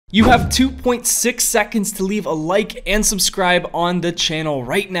You have 2.6 seconds to leave a like and subscribe on the channel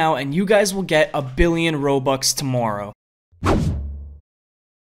right now, and you guys will get 1 billion Robux tomorrow.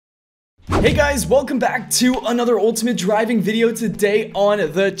 Hey guys, welcome back to another Ultimate Driving video today on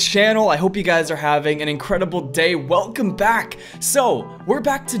the channel. I hope you guys are having an incredible day. Welcome back. So, we're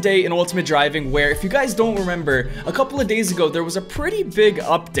back today in Ultimate Driving where, if you guys don't remember, a couple of days ago there was a pretty big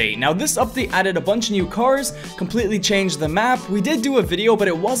update. Now, this update added a bunch of new cars, completely changed the map. We did do a video, but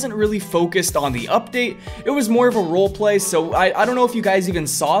it wasn't really focused on the update. It was more of a role play, so I don't know if you guys even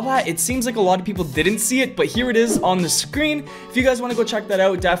saw that. It seems like a lot of people didn't see it, but here it is on the screen. If you guys want to go check that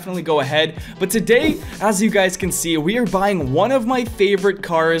out, definitely go ahead. But today, as you guys can see, we are buying one of my favorite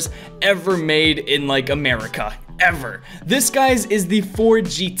cars ever made in, like, America. Ever. This, guys, is the Ford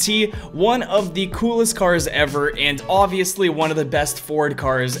GT, one of the coolest cars ever, and obviously one of the best Ford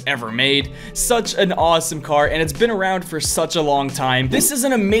cars ever made. Such an awesome car, and it's been around for such a long time. This is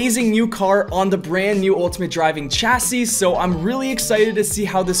an amazing new car on the brand new Ultimate Driving chassis, so I'm really excited to see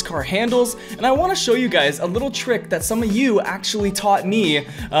how this car handles, and I want to show you guys a little trick that some of you actually taught me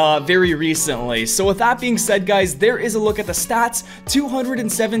very recently. So with that being said, guys, there is a look at the stats.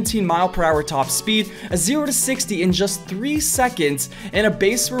 217 mph top speed, a 0 to 60 in just 3 seconds, and a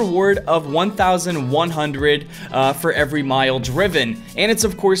base reward of 1,100 for every mile driven. And it's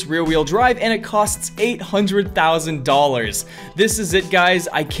of course rear-wheel drive, and it costs $800,000. This is it, guys.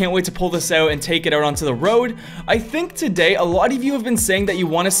 I can't wait to pull this out and take it out onto the road. I think today a lot of you have been saying that you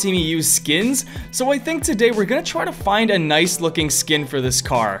want to see me use skins, so I think today we're gonna try to find a nice looking skin for this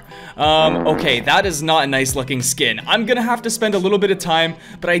car. Okay, that is not a nice looking skin. I'm gonna have to spend a little bit of time,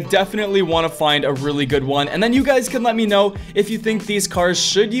 but I definitely want to find a really good one, and then you guys can let me know if you think these cars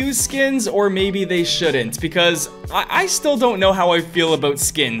should use skins or maybe they shouldn't, because I still don't know how I feel about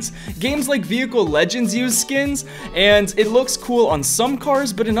skins. Games like Vehicle Legends use skins, and it looks cool on some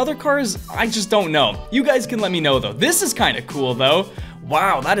cars, but in other cars, I just don't know. You guys can let me know though. This is kind of cool though.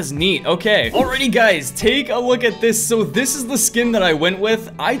 Wow, that is neat. Okay. Alrighty, guys, take a look at this. So this is the skin that I went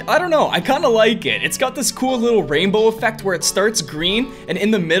with. I don't know. I kind of like it. It's got this cool little rainbow effect where it starts green, and in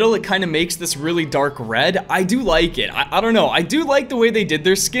the middle, it kind of makes this really dark red. I do like it. I don't know. I do like the way they did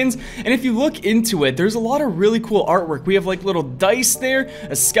their skins, and if you look into it, there's a lot of really cool artwork. We have like little dice there,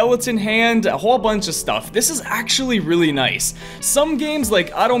 a skeleton hand, a whole bunch of stuff. This is actually really nice. Some games,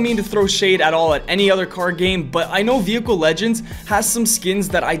 like, I don't mean to throw shade at all at any other car game, but I know Vehicle Legends has some skins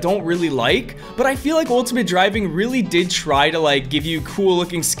that I don't really like, but I feel like Ultimate Driving really did try to, like, give you cool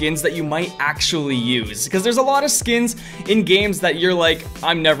looking skins that you might actually use, because there's a lot of skins in games that you're like,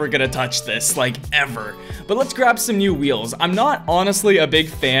 I'm never gonna touch this, like, ever. But let's grab some new wheels. I'm not honestly a big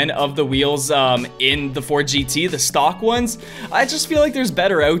fan of the wheels in the Ford GT, the stock ones. I just feel like there's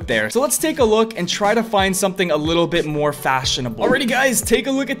better out there. So let's take a look and try to find something a little bit more fashionable. Alrighty, guys, take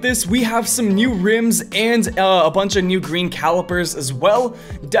a look at this. We have some new rims and a bunch of new green calipers as well.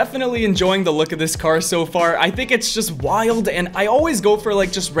 Definitely enjoying the look of this car so far. I think it's just wild, and I always go for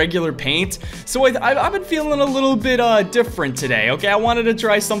like just regular paint. So I've been feeling a little bit different today. Okay, I wanted to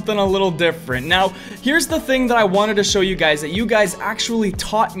try something a little different. Now, here's the thing that I wanted to show you guys that you guys actually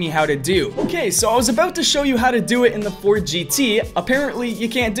taught me how to do. Okay, so I was about to show you how to do it in the Ford GT. Apparently, you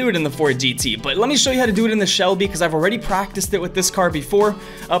can't do it in the Ford GT, but let me show you how to do it in the Shelby, because I've already practiced it with this car before.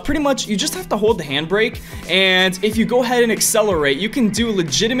 Pretty much, you just have to hold the handbrake, and if you go ahead and accelerate, you can do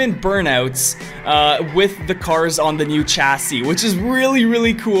legitimate burnouts with the cars on the new chassis, which is really,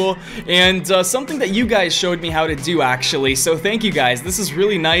 really cool, and something that you guys showed me how to do, actually, so thank you guys. This is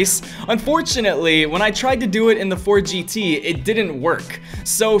really nice. Unfortunately, when I tried to do it in the Ford GT, it didn't work.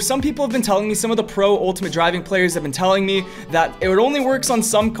 So some people have been telling me, some of the pro Ultimate Driving players have been telling me that it only works on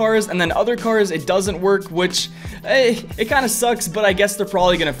some cars, and then other cars it doesn't work, which it kind of sucks, but I guess they're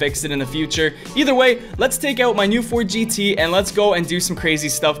probably gonna fix it in the future. Either way, let's take out my new Ford GT and let's go and do some crazy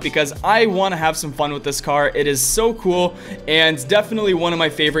stuff, because I want to have some fun with this car. It is so cool, and definitely one of my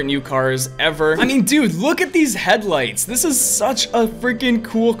favorite new cars ever. I mean, dude, look at these headlights. This is such a freaking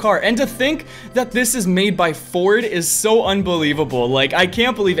cool car, and to think that this is made by Ford is so unbelievable. Like, I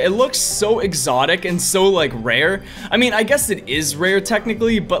can't believe it. It looks so exotic and so, like, rare. I mean, I guess it is rare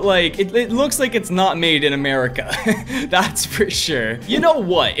technically, but like, it looks like it's not made in America. That's for sure. You know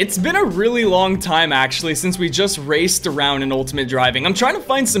what? It's been a really long time, actually, since we just raced around in Ultimate Driving. I'm trying to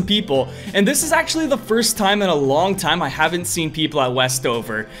find some people, and this is actually the first time in a long time I haven't seen people at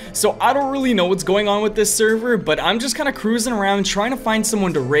Westover. So I don't really know what's going on with this server, but I'm just kind of cruising around trying to find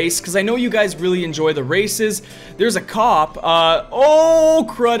someone to race, because I know you guys really enjoy the races. There's a cop. Oh,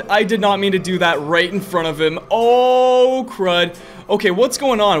 crud. I did not mean to do that right in front of him. Oh, crud. Okay, what's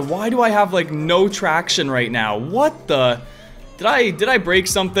going on? Why do I have, like, no traction right now? What the... Did I break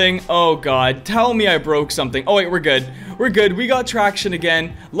something? Oh god, tell me I broke something. Oh wait, we're good. We're good. We got traction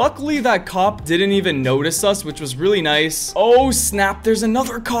again. Luckily, that cop didn't even notice us, which was really nice. Oh snap, there's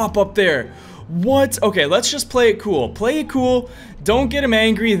another cop up there. What? Okay, let's just play it cool. Play it cool. Don't get him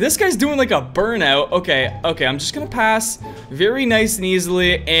angry. This guy's doing like a burnout. Okay, I'm just gonna pass very nice and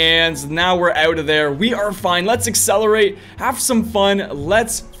easily, and now we're out of there. We are fine. Let's accelerate, have some fun.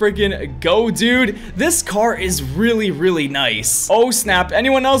 Let's freaking go, dude. This car is really, really nice. Oh snap,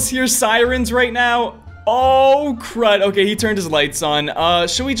 anyone else hear sirens right now? Oh crud. Okay, he turned his lights on.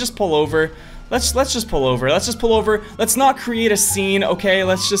 Should we just pull over? Let's just pull over. Let's just pull over. Let's not create a scene, okay?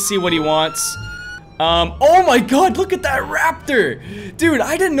 Let's just see what he wants. Oh my god, look at that raptor! Dude,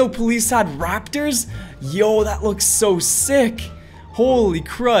 I didn't know police had raptors. Yo, that looks so sick. Holy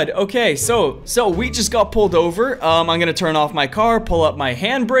crud. Okay, so we just got pulled over. I'm gonna turn off my car, pull up my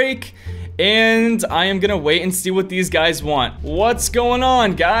handbrake, and I am gonna wait and see what these guys want. What's going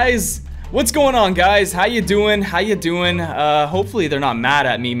on, guys? What's going on, guys? How you doing? How you doing? Hopefully they're not mad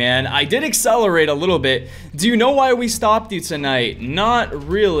at me, man. I did accelerate a little bit. Do you know why we stopped you tonight? Not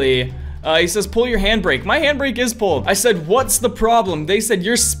really. He says, pull your handbrake. My handbrake is pulled. I said, what's the problem? They said,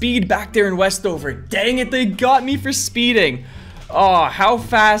 your speed back there in Westover. Dang it, they got me for speeding. Oh, how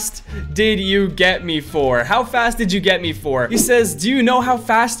fast did you get me for? How fast did you get me for? He says, do you know how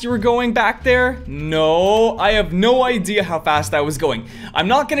fast you were going back there? No, I have no idea how fast I was going. I'm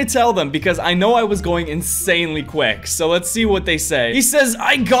not gonna tell them because I know I was going insanely quick. So let's see what they say. He says,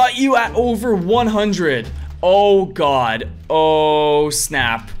 I got you at over 100. Oh God, oh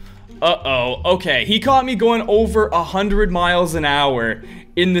snap. Uh-oh, okay, he caught me going over 100 miles an hour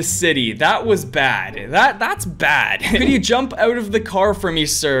in the city. That was bad. That's bad. Could you jump out of the car for me,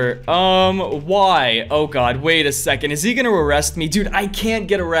 sir? Why? Oh god, wait a second. Is he gonna arrest me? Dude, I can't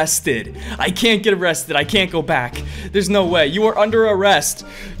get arrested. I can't get arrested. I can't go back. There's no way. You are under arrest.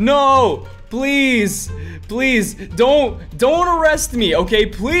 No! Please! Please, don't arrest me, okay?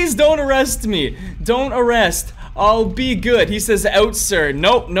 Please don't arrest me. Don't arrest. I'll be good. He says, out, sir.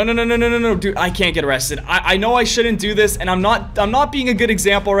 Nope. No. Dude, I can't get arrested. I know I shouldn't do this, and I'm not being a good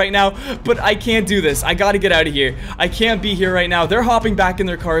example right now, but I can't do this. I gotta get out of here. I can't be here right now. They're hopping back in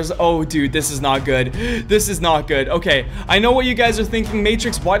their cars. Oh, dude, this is not good. This is not good. Okay, I know what you guys are thinking.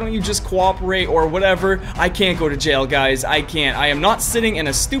 Matrix, why don't you just cooperate or whatever? I can't go to jail, guys. I can't. I am not sitting in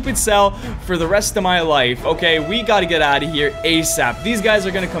a stupid cell for the rest of my life. Okay, we gotta get out of here ASAP. These guys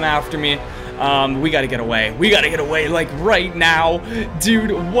are gonna come after me. We gotta get away. We gotta get away, like, right now.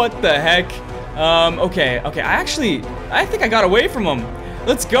 Dude, what the heck? Okay. I think I got away from him.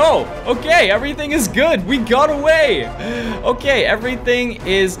 Let's go. Okay, everything is good. We got away. Okay, everything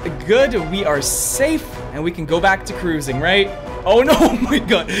is good. We are safe, and we can go back to cruising, right? Oh, no, oh my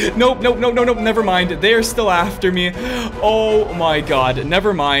god. Nope, never mind. They are still after me. Oh my god,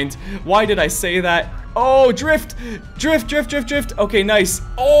 never mind. Why did I say that? Oh, drift. Okay, nice.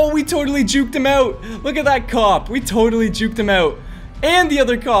 Oh, we totally juked him out. Look at that cop. We totally juked him out. And the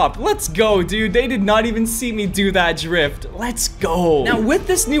other cop. Let's go, dude. They did not even see me do that drift. Let's go. Now, with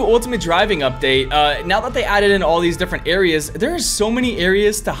this new Ultimate Driving update, now that they added in all these different areas, there are so many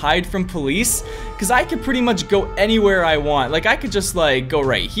areas to hide from police, because I could pretty much go anywhere I want. Like, I could just, like, go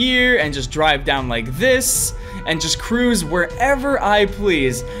right here and just drive down like this and just cruise wherever I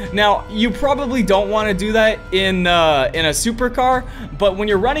please. Now, you probably don't want to do that in a supercar, but when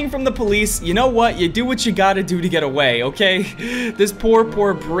you're running from the police, you know what? You do what you gotta do to get away, okay? This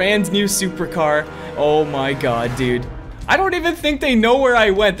poor brand new supercar. Oh my god, dude. I don't even think they know where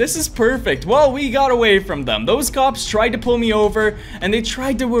I went. This is perfect. Well, we got away from them. Those cops tried to pull me over, and they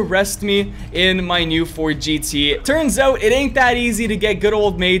tried to arrest me in my new Ford GT. Turns out it ain't that easy to get good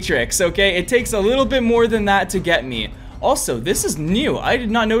old Matrix, okay? It takes a little bit more than that to get me. Also, this is new. I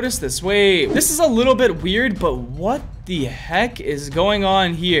did not notice this. Wait, this is a little bit weird, but what the heck is going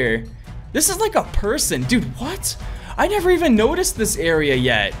on here? This is like a person. Dude, what? I never even noticed this area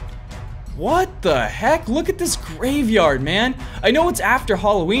yet. What the heck? Look at this graveyard, man. I know it's after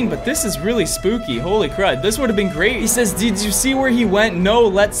Halloween, but this is really spooky. Holy crud, this would have been great. He says, did you see where he went? No,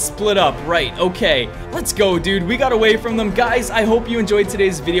 let's split up. Right, okay. Let's go, dude. We got away from them. Guys, I hope you enjoyed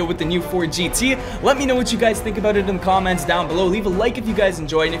today's video with the new Ford GT. Let me know what you guys think about it in the comments down below. Leave a like if you guys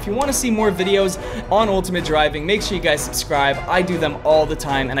enjoyed. And if you want to see more videos on Ultimate Driving, make sure you guys subscribe. I do them all the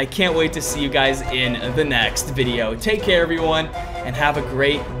time, and I can't wait to see you guys in the next video. Take care, everyone, and have a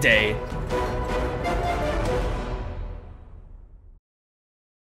great day.